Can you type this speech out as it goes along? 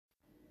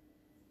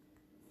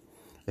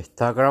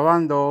Está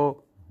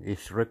grabando.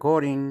 It's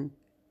recording.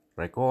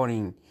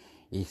 Recording.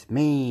 It's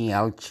me,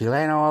 el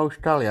chileno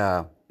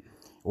Australia.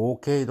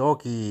 Okay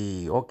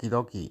dokie. Okie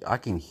dokie. I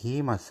can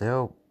hear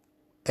myself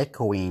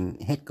echoing.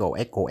 Echo.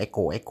 It's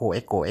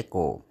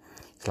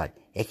like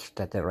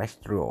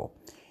extraterrestrial.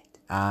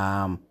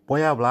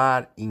 Voy a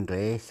hablar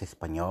inglés,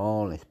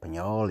 español,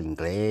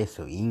 inglés,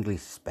 o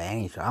English,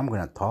 Spanish. I'm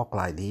gonna talk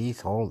like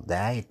this all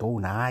day,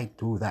 tonight,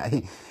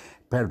 today.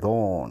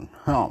 Perdón.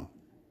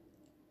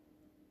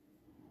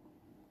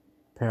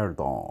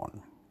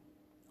 Perdón.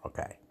 Ok.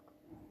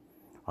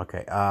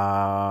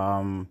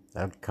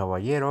 El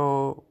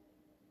caballero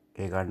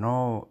que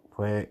ganó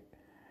fue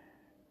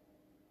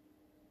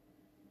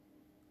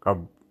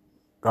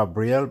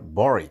Gabriel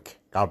Boric.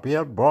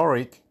 Gabriel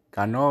Boric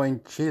ganó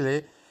en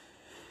Chile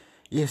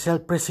y es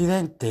el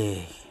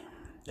presidente.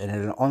 En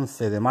el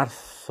 11 de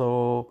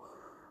marzo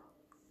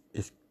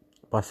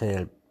va a ser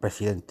el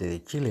presidente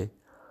de Chile.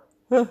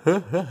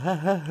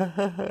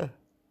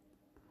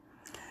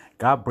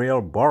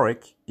 Gabriel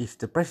Boric is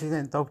the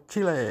president of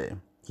Chile.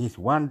 He's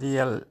won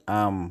the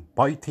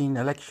voting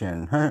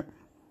election.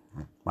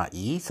 My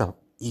ears are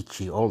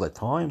itchy all the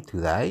time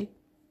today.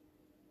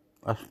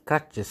 I've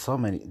scratched so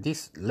many.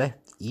 This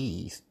left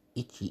ear is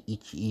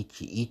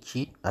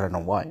itchy. I don't know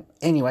why.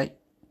 Anyway,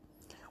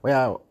 wait.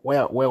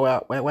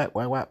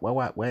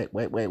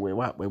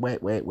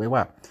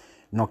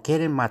 No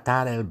quieren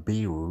matar el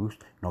virus.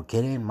 No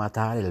quieren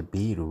matar el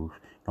virus.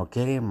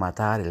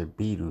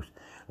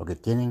 Lo que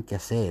tienen que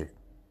hacer,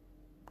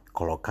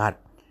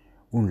 colocar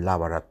un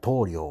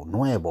laboratorio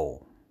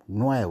nuevo.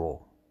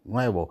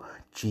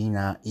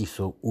 China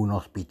hizo un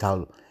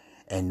hospital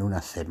en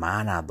 1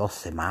 semana, 2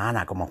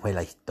 semanas, como fue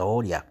la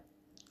historia.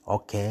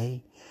 Ok,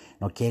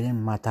 no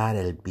quieren matar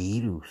el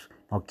virus.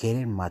 Lo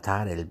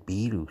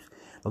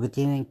que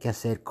tienen que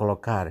hacer,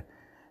 colocar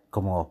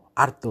como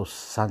hartos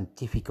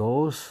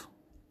científicos,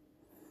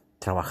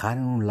 trabajar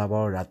en un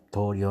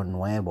laboratorio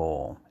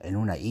nuevo, en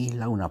una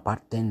isla, una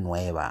parte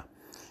nueva.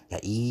 Y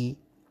ahí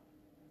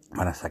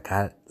van a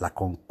sacar la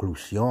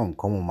conclusión,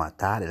 cómo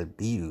matar el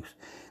virus.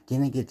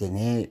 Tienen que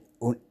tener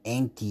un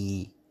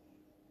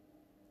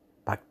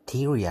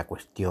antibacteria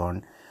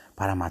cuestión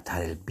para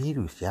matar el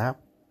virus, ¿ya?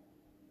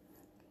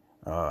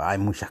 Hay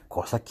muchas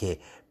cosas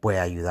que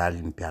pueden ayudar a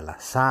limpiar la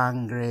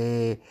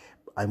sangre.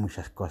 Hay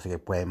muchas cosas que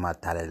pueden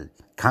matar el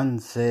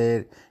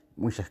cáncer.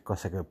 Muchas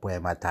cosas que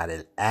pueden matar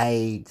el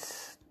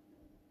AIDS.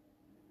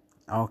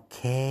 Ok.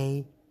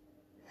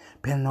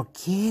 Pero no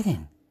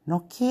quieren.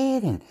 Un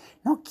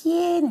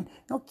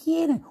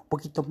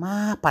poquito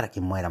más para que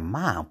mueran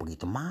más. Un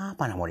poquito más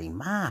para morir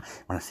más.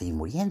 Van a seguir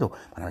muriendo.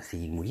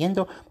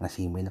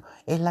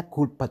 Es la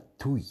culpa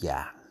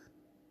tuya.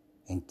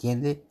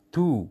 ¿Entiendes?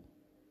 Tú.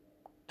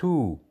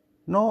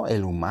 No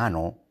el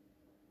humano.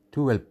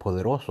 Tú, el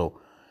poderoso.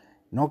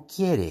 No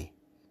quiere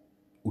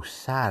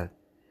usar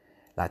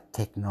la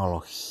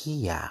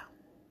tecnología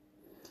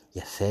y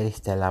hacer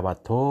este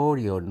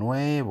laboratorio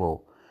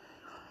nuevo.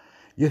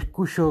 Yo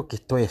escucho que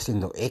estoy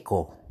haciendo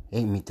eco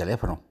en mi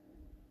teléfono.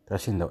 Estoy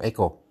haciendo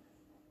eco.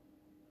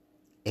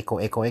 Pero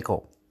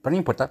no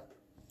importa.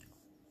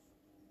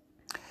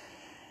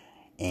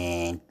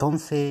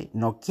 Entonces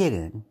no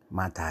quieren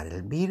matar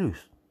el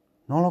virus.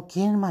 No lo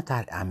quieren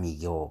matar,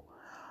 amigo.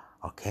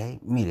 Ok,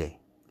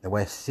 mire, le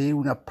voy a decir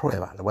una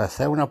prueba. Le voy a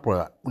hacer una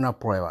prueba,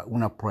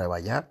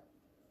 ¿ya?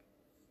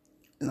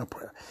 Una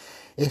prueba.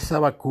 Esa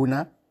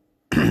vacuna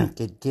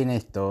que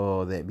tiene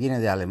viene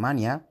de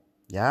Alemania,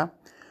 ¿ya?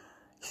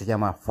 Se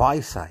llama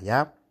Pfizer,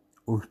 ¿ya?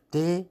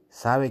 Usted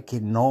sabe que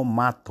no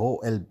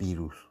mató el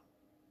virus.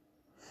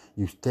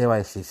 Y usted va a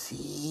decir,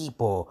 sí,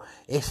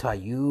 eso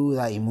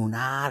ayuda a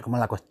inmunar, como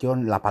la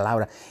cuestión, la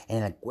palabra,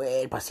 en el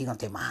cuerpo, así no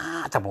te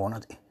mata,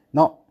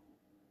 No.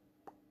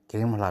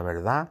 Queremos la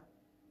verdad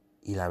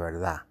y la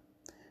verdad.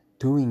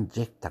 Tú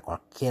inyecta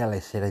cualquier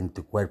lesera en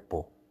tu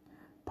cuerpo.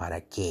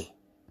 ¿Para qué?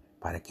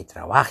 Para que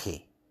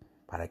trabaje,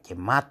 para que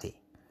mate.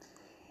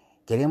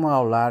 Queremos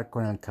hablar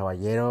con el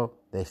caballero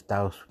de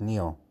Estados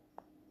Unidos.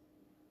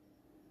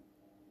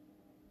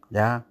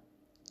 ¿Ya?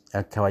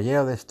 El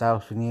caballero de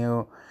Estados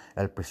Unidos,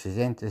 el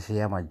presidente se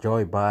llama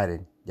Joe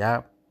Biden,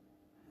 ¿ya?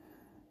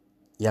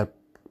 Y el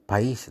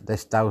país de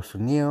Estados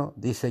Unidos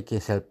dice que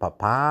es el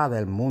papá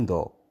del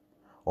mundo,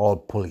 o el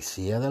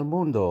policía del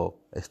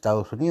mundo,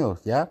 Estados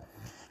Unidos, ¿ya?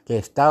 Que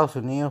Estados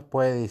Unidos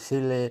puede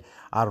decirle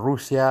a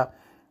Rusia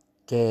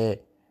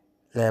que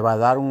le va a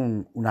dar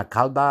una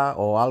calda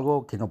o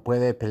algo, que no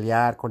puede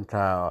pelear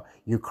contra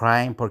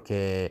Ucrania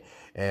porque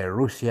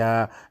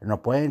Rusia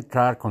no puede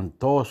entrar con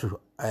todo su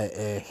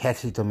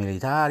ejército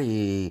militar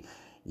y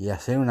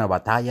hacer una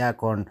batalla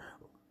con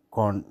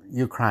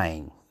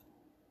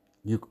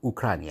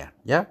Ucrania,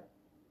 ¿ya?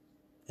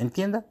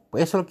 ¿Entienda?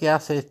 Pues eso es lo que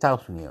hace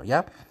Estados Unidos,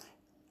 ¿ya?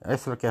 Eso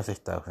es lo que hace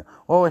Estados Unidos.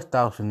 O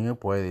Estados Unidos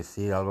puede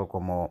decir algo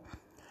como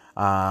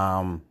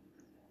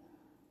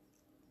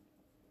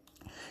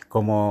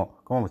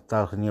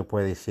Estados Unidos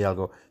puede decir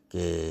algo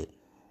que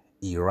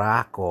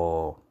Irak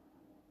o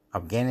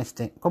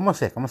Afganistán, como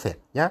sea,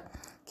 ¿ya?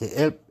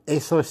 Que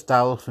eso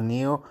Estados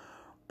Unidos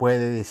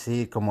puede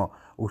decir como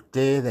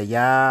ustedes de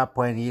allá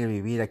pueden ir a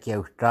vivir aquí a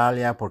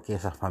Australia porque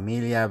esa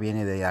familia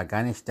viene de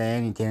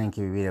Afganistán y tienen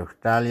que vivir en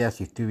Australia.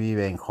 Si usted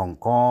vive en Hong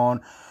Kong,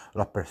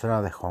 las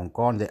personas de Hong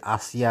Kong, de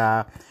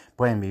Asia,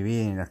 pueden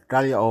vivir en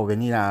Australia o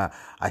venir a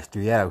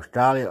estudiar a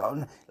Australia.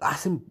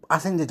 Hacen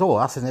de todo,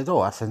 ya,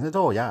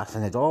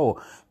 hacen de todo.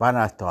 Van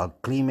al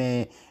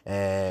clima,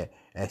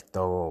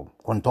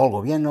 con todo el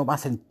gobierno,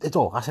 hacen de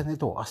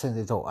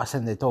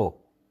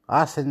todo.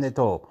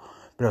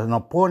 Pero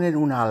nos ponen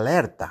una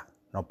alerta,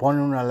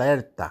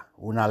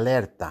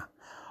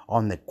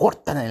 donde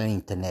cortan el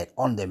internet,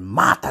 donde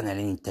matan el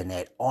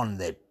internet,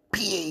 donde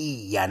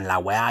pillan la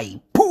weá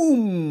y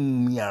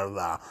 ¡pum!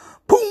 Mierda,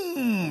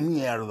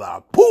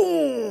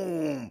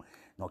 ¡pum!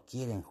 No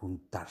quieren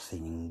juntarse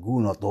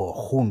ninguno, todos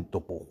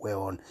juntos, pues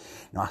weón.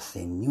 No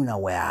hacen ni una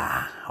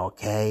weá,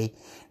 ¿ok?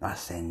 No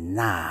hacen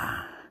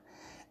nada.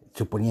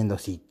 Suponiendo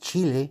si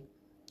Chile,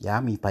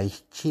 ya, mi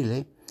país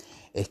Chile,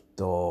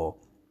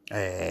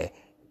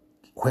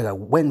 juega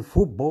buen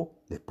fútbol,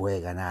 le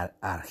puede ganar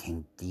a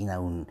Argentina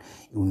un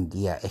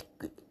día.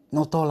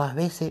 No todas las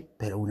veces,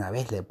 pero una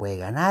vez le puede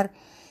ganar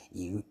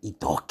y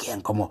todos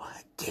quedan como,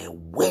 ¡qué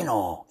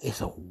bueno!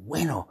 Eso es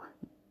bueno.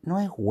 No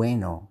es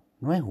bueno,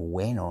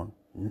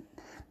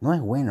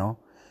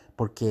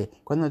 porque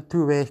cuando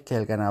tú ves que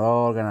el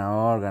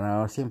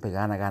ganador, siempre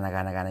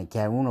gana, y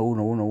que a uno,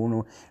 no,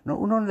 uno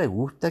no le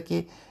gusta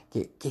que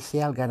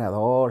sea el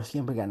ganador,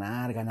 siempre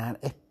ganar.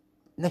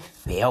 No es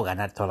feo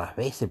ganar todas las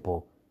veces,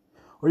 po.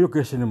 Oh, yo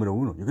quiero ser número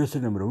uno, yo quiero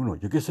ser número uno,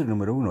 yo quiero ser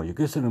número uno, yo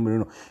quiero ser número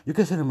uno, yo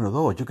quiero ser número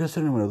dos, yo quiero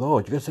ser número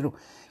dos, yo quiero ser...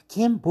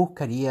 ¿Quién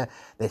buscaría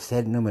de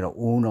ser número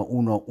uno,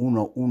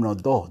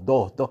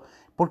 dos?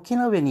 ¿Por qué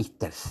no venís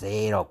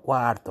tercero,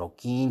 cuarto,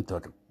 quinto,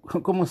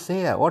 como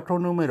sea, otro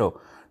número?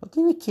 No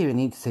tienes que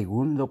venir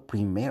segundo,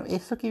 primero.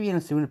 Eso que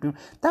viene segundo, primero.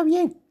 Está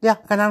bien,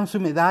 ya ganaron su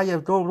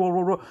medalla,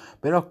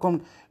 pero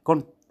con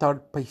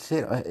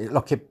torpeceros,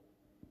 los que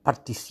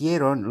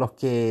participaron, los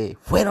que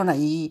fueron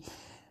ahí,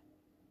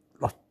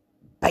 los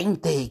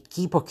 20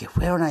 equipos que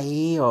fueron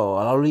ahí, o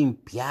a la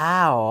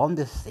Olimpiada, o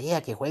donde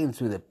sea que jueguen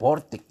su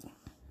deporte.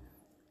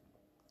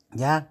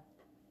 ¿Ya?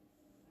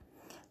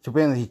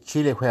 Suponiendo si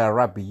Chile juega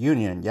Rugby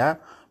Union, ¿ya?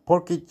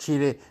 Porque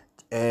Chile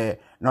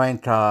no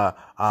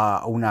entra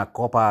a una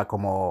copa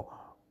como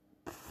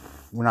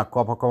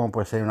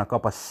puede ser una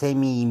copa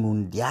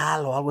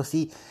semi-mundial o algo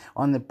así,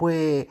 donde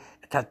puede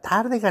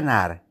tratar de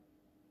ganar,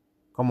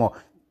 como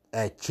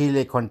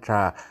Chile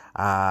contra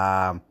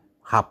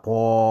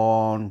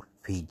Japón,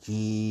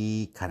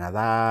 Fiji,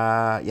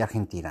 Canadá y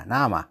Argentina,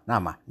 nada más,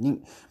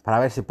 para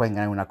ver si pueden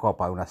ganar una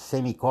copa, una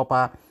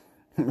semicopa.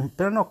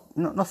 Pero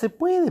no se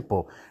puede,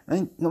 po.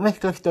 No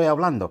es lo que estoy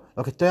hablando.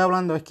 Lo que estoy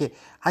hablando es que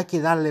hay que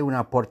darle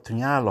una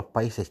oportunidad a los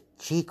países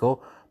chicos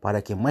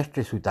para que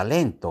muestre su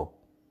talento.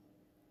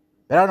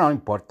 Pero no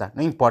importa.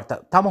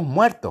 Estamos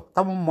muertos,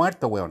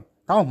 weón.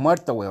 Estamos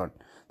muertos.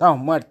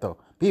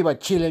 ¡Viva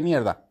Chile,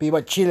 mierda!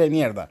 ¡Viva Chile,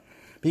 mierda!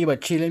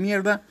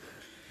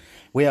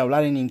 Voy a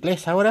hablar en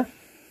inglés ahora,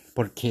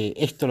 porque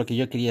esto es lo que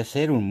yo quería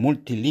hacer, un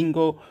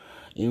multilingüe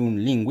y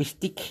un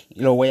linguistic.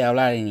 Lo voy a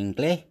hablar en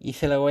inglés y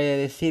se lo voy a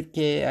decir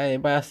que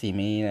va así,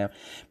 mira.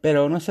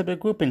 Pero no se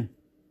preocupen,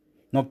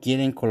 no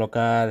quieren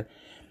colocar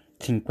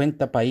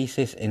 50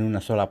 países en una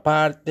sola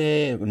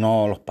parte,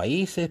 no los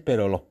países,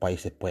 pero los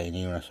países pueden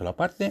ir en una sola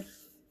parte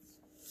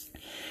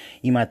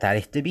y matar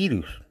este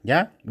virus,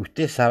 ¿ya?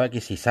 Usted sabe que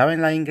si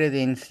saben la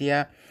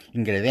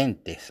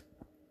ingredientes,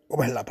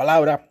 o es la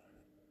palabra,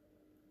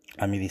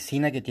 la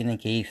medicina que tienen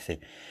que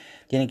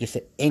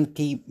ser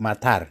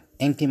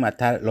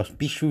anti-matar los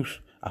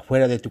bichos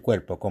afuera de tu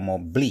cuerpo, como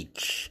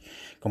bleach,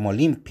 como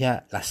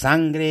limpia la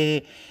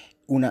sangre,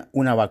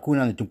 una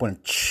vacuna donde tú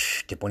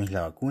te pones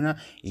la vacuna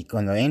y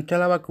cuando entra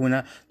la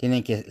vacuna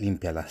tienen que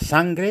limpiar la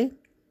sangre,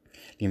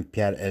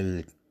 limpiar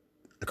el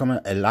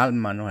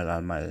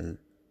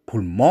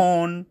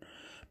pulmón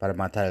para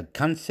matar el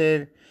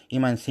cáncer y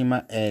más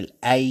encima el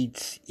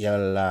AIDS y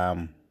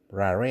la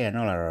rarea,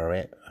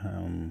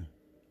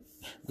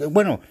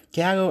 bueno,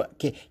 que hago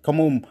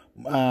como un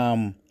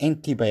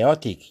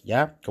antibiótico,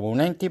 ¿ya? Como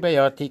un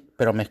antibiótico,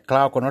 pero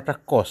mezclado con otras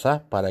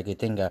cosas para que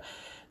tenga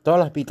todas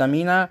las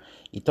vitaminas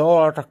y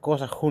todas las otras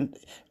cosas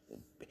juntas.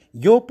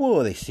 Yo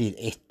puedo decir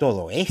es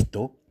todo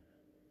esto,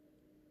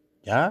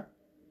 ¿ya?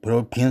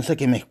 Pero piensa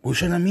que me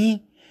escuchan a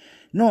mí.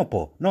 No,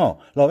 no.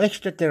 Los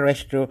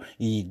extraterrestres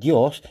y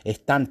Dios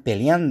están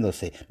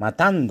peleándose,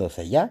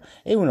 matándose, ¿ya?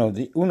 Uno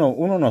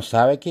no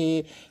sabe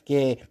que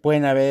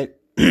pueden haber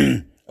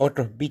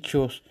otros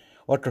bichos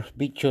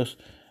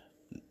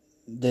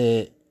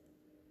de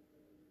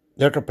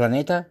otro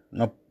planeta.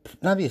 No,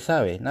 nadie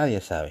sabe, ¿ok?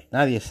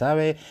 Nadie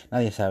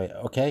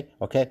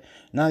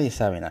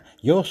sabe nada.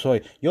 Yo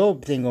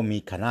tengo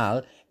mi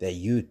canal de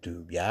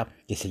YouTube, ¿ya?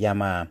 Que se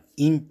llama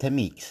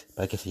Intermix.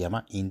 ¿Para qué se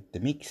llama?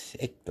 Intermix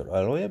Hector.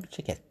 Ahora lo voy a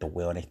chequear esto,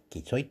 weones,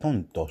 que soy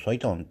tonto.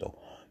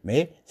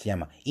 ¿Ve? Se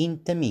llama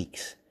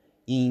Intermix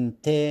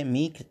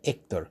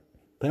Hector.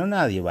 Pero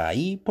nadie va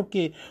ahí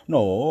porque,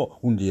 no,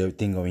 un día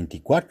tengo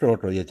 24,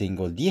 otro día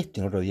tengo 10,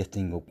 otro día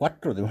tengo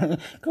 4.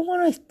 ¿Cómo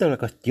no esto? Las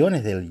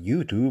cuestiones del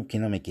YouTube que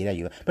no me quiere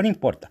ayudar. Pero no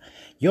importa.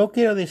 Yo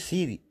quiero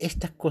decir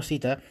estas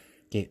cositas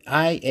que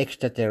hay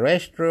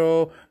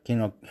extraterrestres, que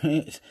no,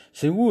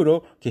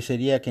 seguro que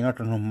sería que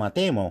nosotros nos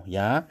matemos,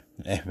 ¿ya?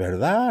 Es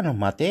verdad, nos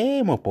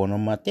matemos, pues nos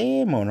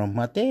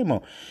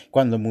matemos.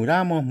 Cuando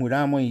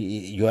muramos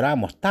y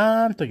lloramos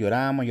tanto,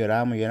 lloramos,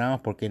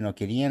 porque no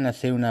querían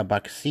hacer una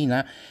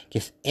vacuna que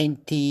es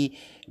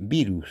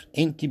antivirus,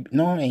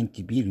 no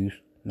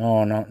antivirus,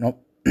 no,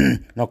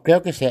 no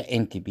creo que sea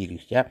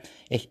antivirus, ¿ya?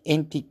 Es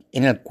en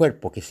el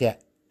cuerpo, que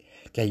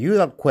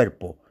ayuda al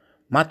cuerpo,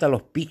 mata a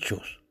los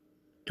bichos.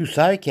 Tú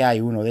sabes que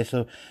hay uno de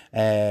esos,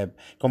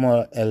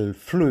 como el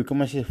flu,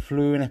 ¿cómo se dice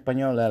flu en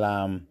español?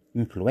 La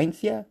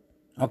influencia.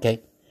 Ok,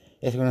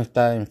 es cuando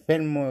está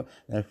enfermo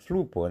el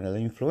flu, en la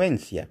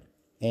influencia.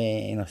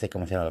 No sé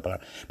cómo se llama la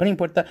palabra. Pero no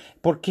importa,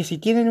 porque si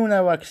tienen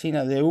una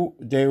vacuna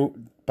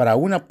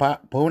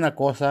para por una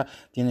cosa,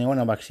 tienen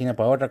una vacuna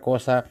para otra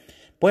cosa,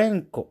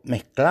 pueden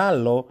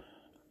mezclarlo.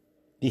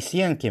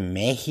 Decían que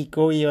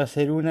México iba a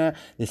ser una,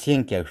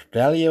 decían que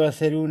Australia iba a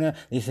ser una,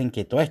 dicen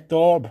que todo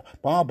esto,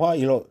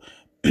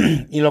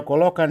 y lo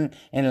colocan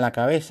en la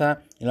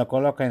cabeza,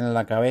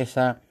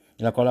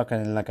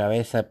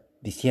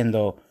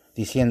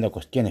 diciendo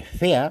cuestiones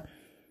feas,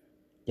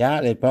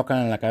 ya, le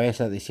colocan en la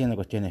cabeza diciendo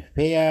cuestiones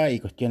feas y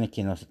cuestiones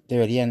que no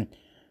deberían,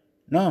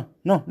 no,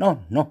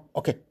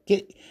 ok,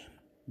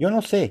 yo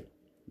no sé,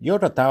 yo he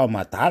tratado de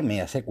matarme,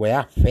 de hacer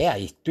weas feas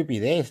y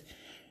estupidez.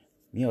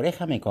 Mi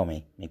oreja me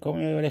come mi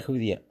oreja hoy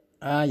día.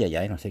 Ay,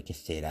 no sé qué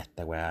será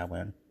esta weá,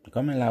 weón. Me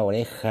come la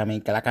oreja, me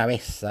hinca la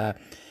cabeza.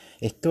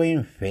 Estoy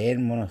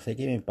enfermo, no sé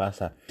qué me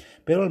pasa.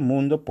 Pero el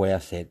mundo puede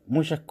hacer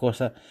muchas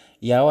cosas.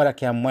 Y ahora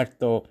que han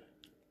muerto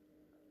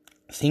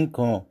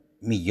 5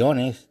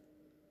 millones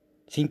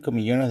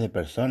de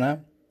personas,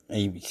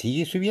 y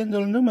sigue subiendo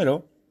el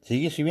número.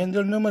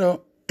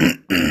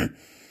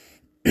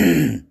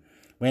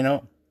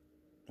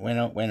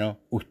 Bueno,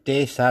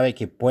 usted sabe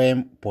que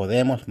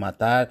podemos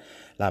matar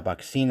la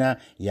vacuna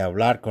y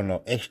hablar con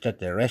los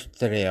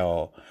extraterrestres,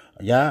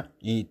 ¿ya?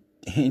 Y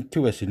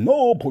tú vas a decir,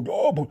 no,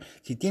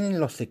 si tienen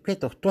los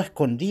secretos todo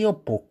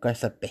escondido, pues,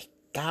 ese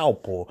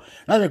pescado, pues.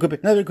 No te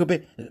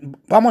preocupes,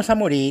 vamos a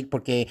morir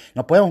porque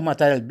no podemos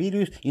matar el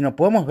virus y no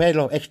podemos ver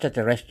los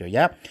extraterrestres,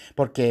 ¿ya?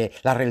 Porque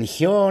la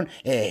religión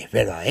es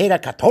verdadera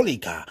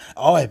católica,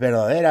 es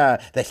verdadera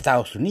de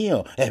Estados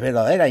Unidos, es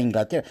verdadera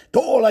Inglaterra,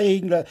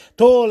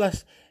 todas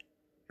las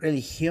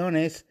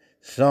religiones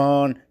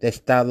son de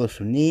Estados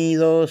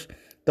Unidos,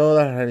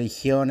 todas las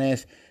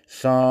religiones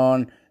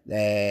son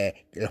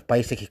de los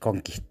países que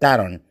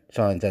conquistaron,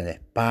 son de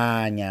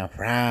España,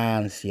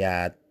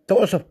 Francia,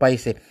 todos esos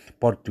países,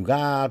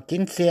 Portugal,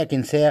 quien sea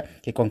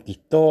que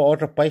conquistó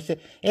otros países,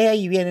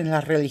 ahí vienen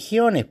las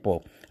religiones,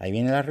 ahí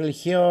vienen las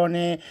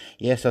religiones,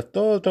 y eso es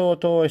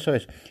todo eso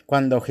es.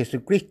 Cuando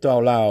Jesucristo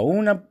hablaba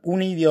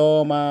un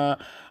idioma,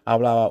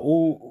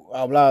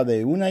 hablaba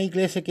de una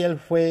iglesia que él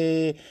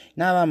fue,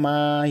 nada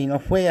más, y no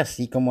fue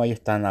así como ellos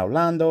están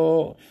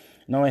hablando,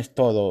 no es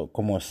todo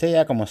como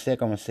sea.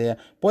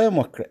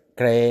 Podemos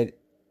creer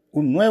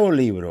un nuevo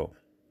libro,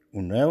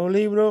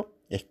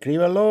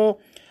 escríbalo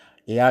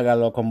y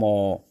hágalo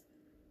como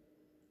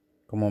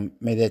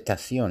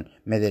meditación,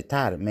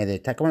 meditar,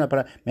 ¿cómo es la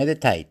palabra?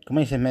 Meditate, ¿cómo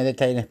dices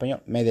meditate en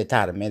español?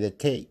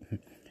 Meditate.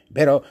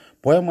 Pero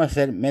podemos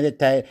hacer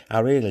meditar,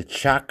 abrir el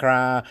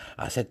chakra,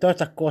 hacer todas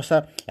estas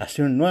cosas,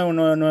 hacer un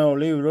nuevo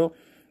libro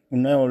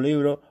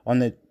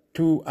donde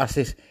tú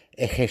haces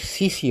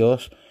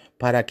ejercicios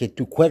para que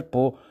tu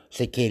cuerpo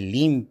se quede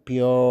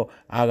limpio,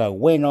 haga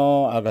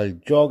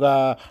el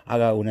yoga,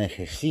 haga un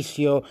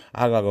ejercicio,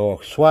 haga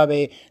algo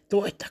suave.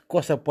 Todas estas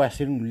cosas puede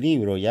hacer un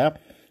libro, ¿ya?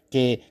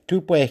 Que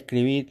tú puedes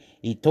escribir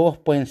y todos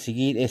pueden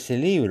seguir ese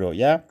libro,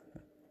 ¿ya?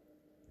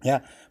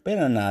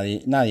 Pero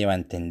nadie va a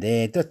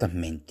entender. Todas estas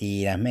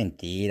mentiras,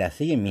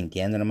 siguen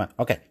mintiendo nomás.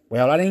 Ok, voy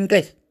a hablar en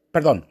inglés,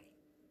 perdón.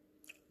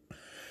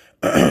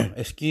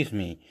 Excuse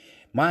me.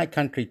 My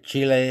country,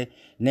 Chile,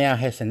 now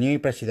has a new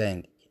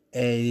president.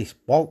 It is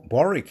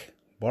Boric.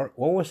 What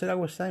was it I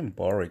was saying?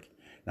 Boric.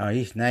 Now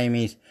his name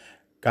is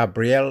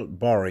Gabriel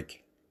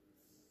Boric.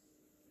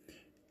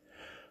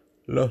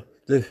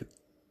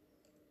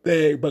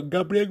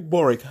 Gabriel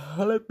Boric.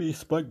 Let me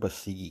speak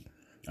Basigi.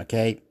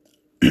 Okay.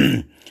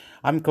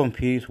 I'm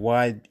confused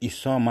why is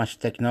so much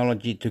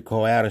technology to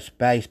go out of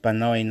space but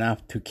not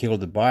enough to kill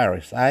the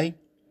virus, eh?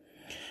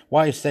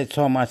 Why is there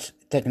so much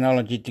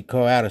technology to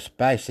go out of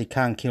space it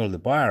can't kill the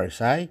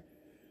virus, eh?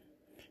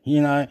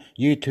 You know,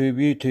 YouTube.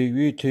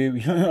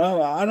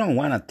 I don't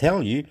want to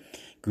tell you.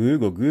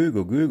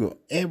 Google.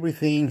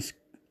 Everything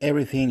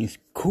is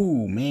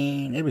cool,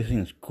 man. Everything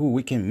is cool.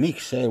 We can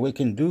mix it. We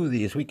can do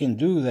this. We can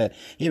do that.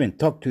 Even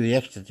talk to the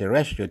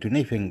extraterrestrial, to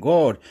Nathan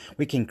God.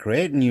 We can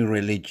create new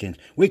religions.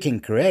 We can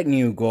create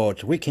new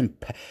gods. We can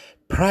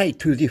pray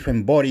to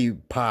different body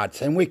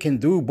parts, and we can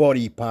do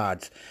body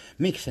parts,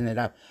 mixing it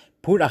up.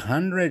 put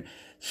 100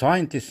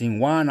 scientists in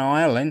one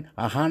island,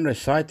 100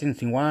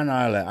 scientists in one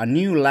island, a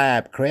new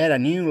lab, create a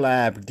new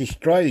lab,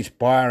 destroy this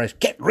virus,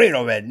 get rid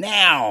of it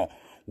now.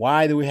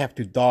 Why do we have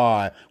to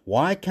die?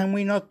 Why can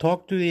we not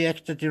talk to the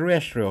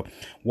extraterrestrial?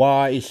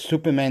 Why is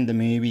Superman the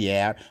movie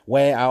out?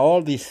 Where are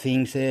all these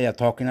things they are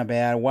talking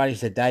about? What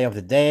is the Day of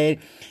the Dead?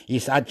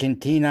 Is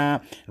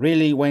Argentina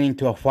really went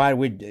into a fight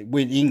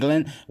with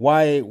England?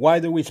 Why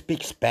do we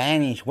speak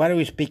Spanish? Why do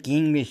we speak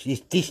English?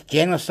 Is this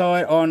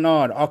genocide or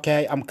not?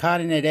 Okay, I'm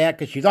cutting it out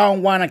because you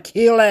don't want to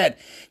kill it.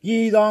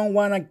 You don't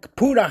want to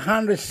put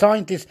 100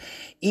 scientists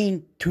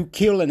into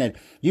killing it.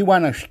 You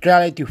want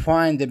Australia to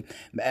find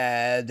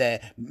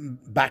the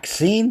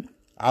vaccine?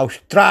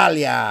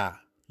 Australia.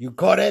 You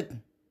got it?